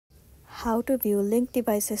How to view linked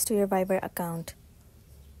devices to your Viber account.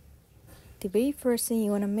 The very first thing,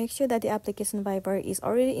 you want to make sure that the application Viber is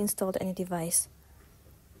already installed on your device.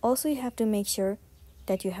 Also, you have to make sure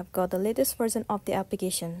that you have got the latest version of the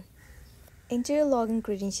application. Enter your login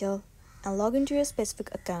credential and log into your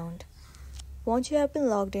specific account. Once you have been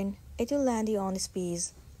logged in, it will land you on this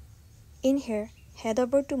page. In here, head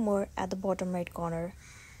over to More at the bottom right corner.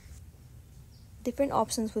 Different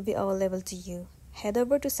options will be available to you. Head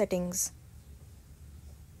over to Settings.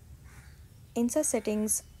 Inside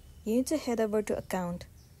Settings, you need to head over to Account.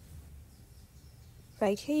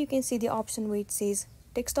 Right here you can see the option where it says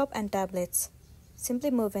Desktop and Tablets.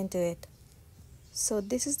 Simply move into it. So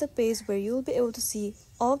this is the page where you will be able to see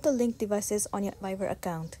all of the linked devices on your Viber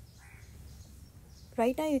account.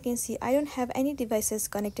 Right now you can see I don't have any devices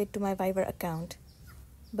connected to my Viber account.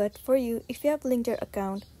 But for you, if you have linked your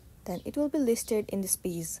account, then it will be listed in this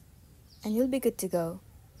page and you'll be good to go.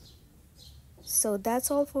 So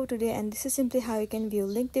that's all for today, and this is simply how you can view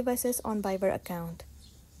linked devices on Viber account.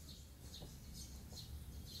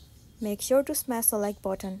 Make sure to smash the like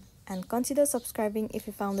button and consider subscribing if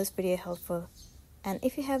you found this video helpful. And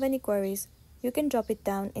if you have any queries, you can drop it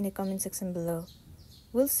down in the comment section below.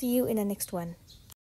 We'll see you in the next one.